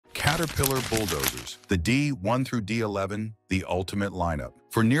Caterpillar Bulldozers, the D1 through D11, the ultimate lineup.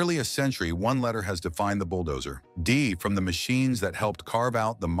 For nearly a century, one letter has defined the bulldozer. D, from the machines that helped carve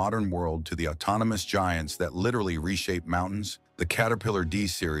out the modern world to the autonomous giants that literally reshape mountains, the Caterpillar D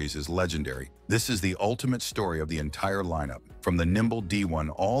series is legendary. This is the ultimate story of the entire lineup, from the nimble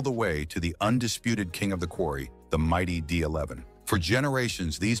D1 all the way to the undisputed king of the quarry, the mighty D11. For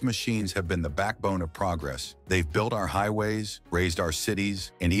generations, these machines have been the backbone of progress. They've built our highways, raised our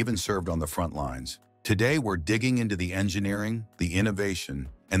cities, and even served on the front lines. Today, we're digging into the engineering, the innovation,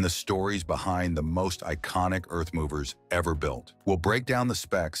 and the stories behind the most iconic earth movers ever built. We'll break down the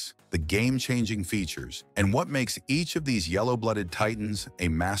specs, the game-changing features, and what makes each of these yellow-blooded titans a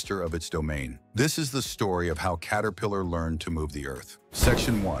master of its domain. This is the story of how Caterpillar learned to move the earth.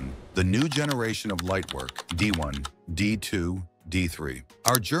 Section 1. The new generation of lightwork, D1, D2, D3.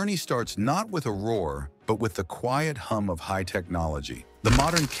 Our journey starts not with a roar, but with the quiet hum of high technology. The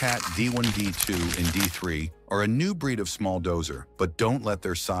modern Cat D1, D2, and D3 are a new breed of small dozer, but don't let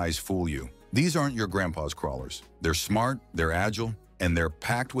their size fool you. These aren't your grandpa's crawlers. They're smart, they're agile, and they're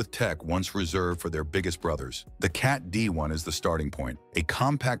packed with tech once reserved for their biggest brothers. The Cat D1 is the starting point, a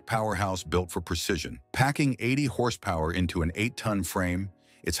compact powerhouse built for precision. Packing 80 horsepower into an 8-ton frame,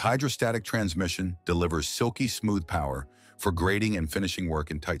 its hydrostatic transmission delivers silky smooth power for grading and finishing work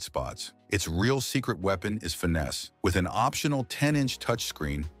in tight spots. Its real secret weapon is finesse. With an optional 10-inch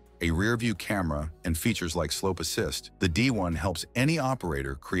touchscreen, a rear-view camera, and features like slope assist, the D1 helps any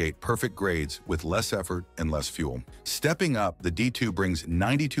operator create perfect grades with less effort and less fuel. Stepping up, the D2 brings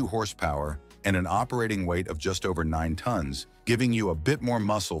 92 horsepower and an operating weight of just over 9 tons, giving you a bit more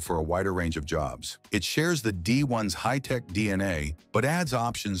muscle for a wider range of jobs. It shares the D1's high-tech DNA, but adds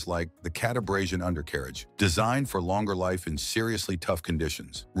options like the Catabrasion undercarriage, designed for longer life in seriously tough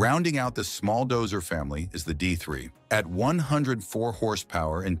conditions. Rounding out this small dozer family is the D3. At 104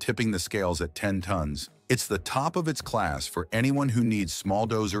 horsepower and tipping the scales at 10 tons, it's the top of its class for anyone who needs small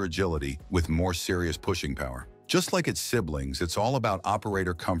dozer agility with more serious pushing power. Just like its siblings, it's all about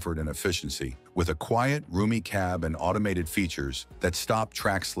operator comfort and efficiency, with a quiet, roomy cab and automated features that stop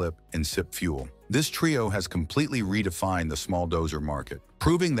track slip and sip fuel. This trio has completely redefined the small dozer market,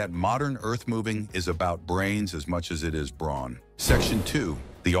 proving that modern earth moving is about brains as much as it is brawn. Section 2.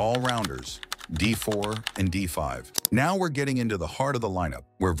 The all-rounders, D4 and D5. Now we're getting into the heart of the lineup,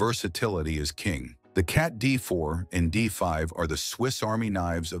 where versatility is king. The Cat D4 and D5 are the Swiss Army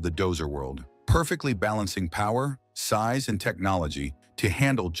knives of the dozer world, perfectly balancing power, size, and technology to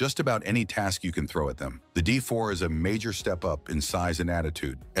handle just about any task you can throw at them. The D4 is a major step up in size and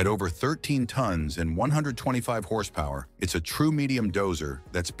attitude. At over 13 tons and 125 horsepower, it's a true medium dozer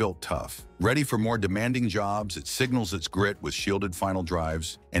that's built tough. Ready for more demanding jobs, it signals its grit with shielded final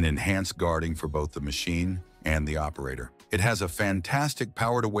drives and enhanced guarding for both the machine and the operator. It has a fantastic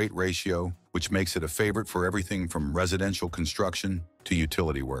power-to-weight ratio, which makes it a favorite for everything from residential construction to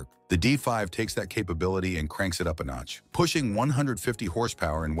utility work. The D5 takes that capability and cranks it up a notch. Pushing 150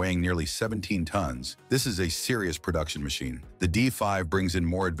 horsepower and weighing nearly 17 tons, this is a serious production machine. The D5 brings in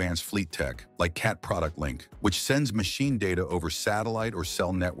more advanced fleet tech, like Cat Product Link, which sends machine data over satellite or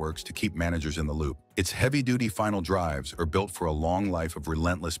cell networks to keep managers in the loop. Its heavy-duty final drives are built for a long life of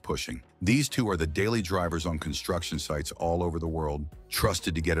relentless pushing. These two are the daily drivers on construction sites all over the world,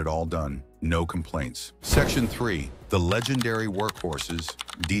 trusted to get it all done. No complaints. Section 3. The legendary workhorses,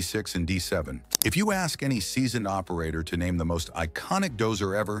 D6 and D7. If you ask any seasoned operator to name the most iconic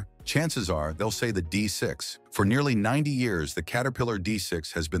dozer ever, chances are they'll say the D6. For nearly 90 years, the Caterpillar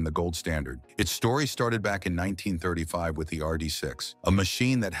D6 has been the gold standard. Its story started back in 1935 with the RD6, a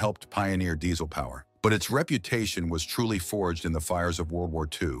machine that helped pioneer diesel power. But its reputation was truly forged in the fires of World War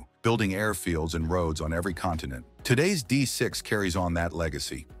II, building airfields and roads on every continent. Today's D6 carries on that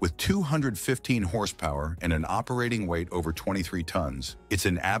legacy. With 215 horsepower and an operating weight over 23 tons, it's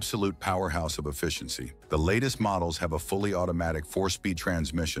an absolute powerhouse of efficiency. The latest models have a fully automatic 4-speed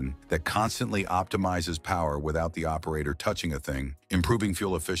transmission that constantly optimizes power without the operator touching a thing, improving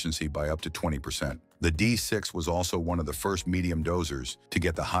fuel efficiency by up to 20%. The D6 was also one of the first medium dozers to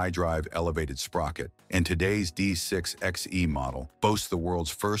get the high-drive elevated sprocket, and today's D6 XE model boasts the world's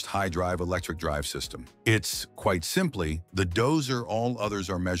first high-drive electric drive system. It's, quite simply, the dozer all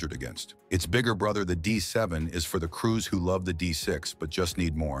others are measured against. Its bigger brother, the D7, is for the crews who love the D6 but just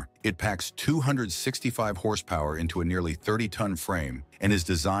need more. It packs 265 horsepower into a nearly 30-ton frame and is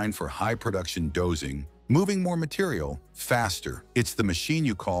designed for high-production dozing, moving more material faster. It's the machine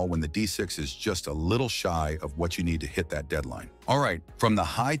you call when the D6 is just a little shy of what you need to hit that deadline. All right, from the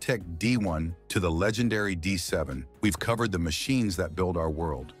high-tech D1 to the legendary D7, we've covered the machines that build our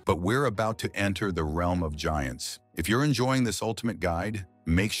world. But we're about to enter the realm of giants. If you're enjoying this ultimate guide,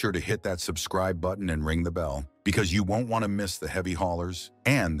 make sure to hit that subscribe button and ring the bell, because you won't want to miss the heavy haulers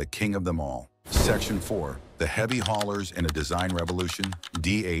and the king of them all. Section 4, the heavy haulers in a design revolution,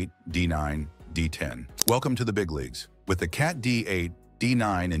 D8, D9, D10. Welcome to the big leagues. With the Cat D8,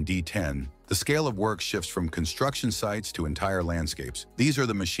 D9, and D10, the scale of work shifts from construction sites to entire landscapes. These are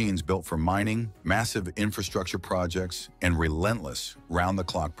the machines built for mining, massive infrastructure projects, and relentless,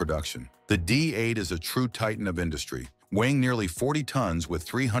 round-the-clock production. The D8 is a true titan of industry. Weighing nearly 40 tons with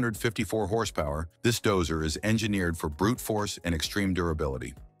 354 horsepower, this dozer is engineered for brute force and extreme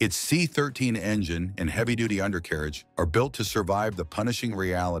durability. Its C13 engine and heavy-duty undercarriage are built to survive the punishing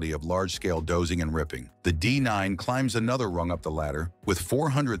reality of large-scale dozing and ripping. The D9 climbs another rung up the ladder with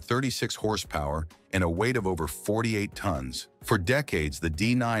 436 horsepower and a weight of over 48 tons. For decades, the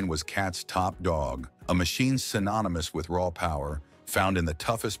D9 was Cat's top dog, a machine synonymous with raw power, found in the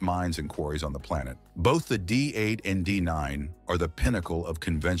toughest mines and quarries on the planet. Both the D8 and D9 are the pinnacle of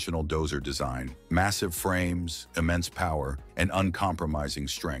conventional dozer design: massive frames, immense power, and uncompromising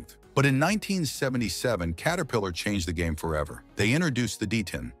strength. But in 1977, Caterpillar changed the game forever. They introduced the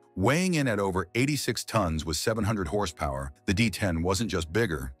D10. Weighing in at over 86 tons with 700 horsepower, the D10 wasn't just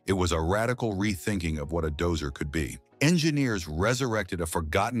bigger, it was a radical rethinking of what a dozer could be. Engineers resurrected a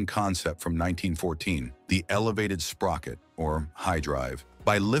forgotten concept from 1914, the elevated sprocket, or high drive.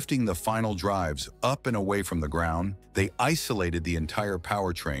 By lifting the final drives up and away from the ground, they isolated the entire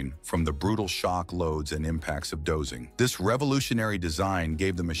powertrain from the brutal shock loads and impacts of dozing. This revolutionary design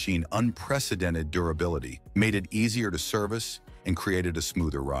gave the machine unprecedented durability, made it easier to service, and created a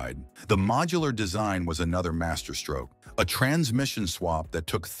smoother ride. The modular design was another masterstroke. A transmission swap that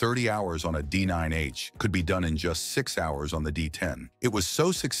took 30 hours on a D9H could be done in just 6 hours on the D10. It was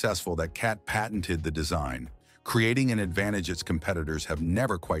so successful that Cat patented the design, creating an advantage its competitors have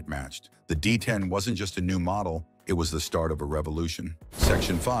never quite matched. The D10 wasn't just a new model, it was the start of a revolution.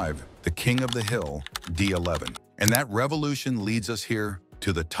 Section 5, the king of the hill, D11. And that revolution leads us here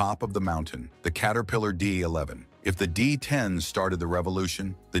to the top of the mountain, the Caterpillar D11. If the D10 started the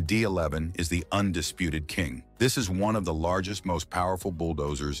revolution, the D11 is the undisputed king. This is one of the largest, most powerful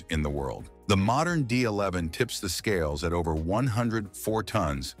bulldozers in the world. The modern D11 tips the scales at over 104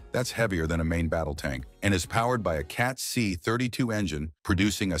 tons, that's heavier than a main battle tank, and is powered by a Cat C32 engine,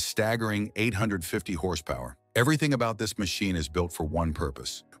 producing a staggering 850 horsepower. Everything about this machine is built for one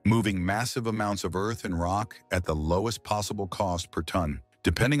purpose: moving massive amounts of earth and rock at the lowest possible cost per ton.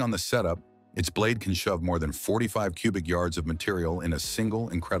 Depending on the setup, its blade can shove more than 45 cubic yards of material in a single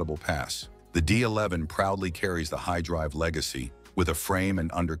incredible pass. The D11 proudly carries the high drive legacy, with a frame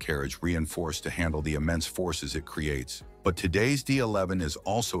and undercarriage reinforced to handle the immense forces it creates. But today's D11 is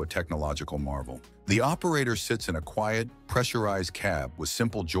also a technological marvel. The operator sits in a quiet, pressurized cab with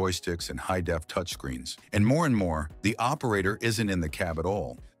simple joysticks and high-def touchscreens. And more, the operator isn't in the cab at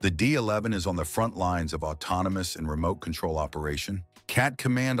all. The D11 is on the front lines of autonomous and remote control operation. Cat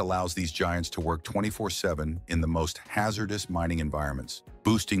Command allows these giants to work 24/7 in the most hazardous mining environments,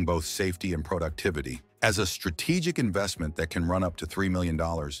 boosting both safety and productivity. As a strategic investment that can run up to $3 million,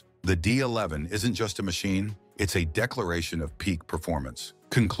 the D11 isn't just a machine, it's a declaration of peak performance.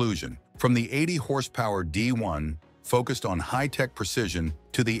 Conclusion: from the 80 horsepower D1, focused on high-tech precision,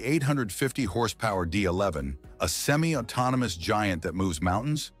 to the 850 horsepower D11, a semi-autonomous giant that moves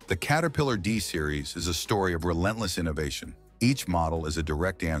mountains, the Caterpillar D series is a story of relentless innovation. Each model is a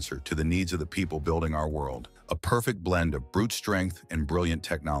direct answer to the needs of the people building our world, a perfect blend of brute strength and brilliant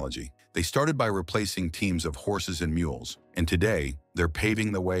technology. They started by replacing teams of horses and mules, and today, they're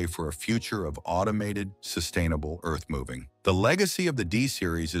paving the way for a future of automated, sustainable earth-moving. The legacy of the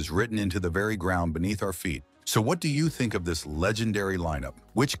D-Series is written into the very ground beneath our feet. So what do you think of this legendary lineup?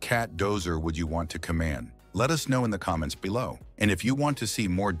 Which Cat Dozer would you want to command? Let us know in the comments below. And if you want to see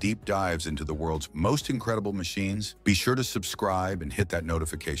more deep dives into the world's most incredible machines, be sure to subscribe and hit that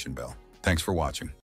notification bell. Thanks for watching.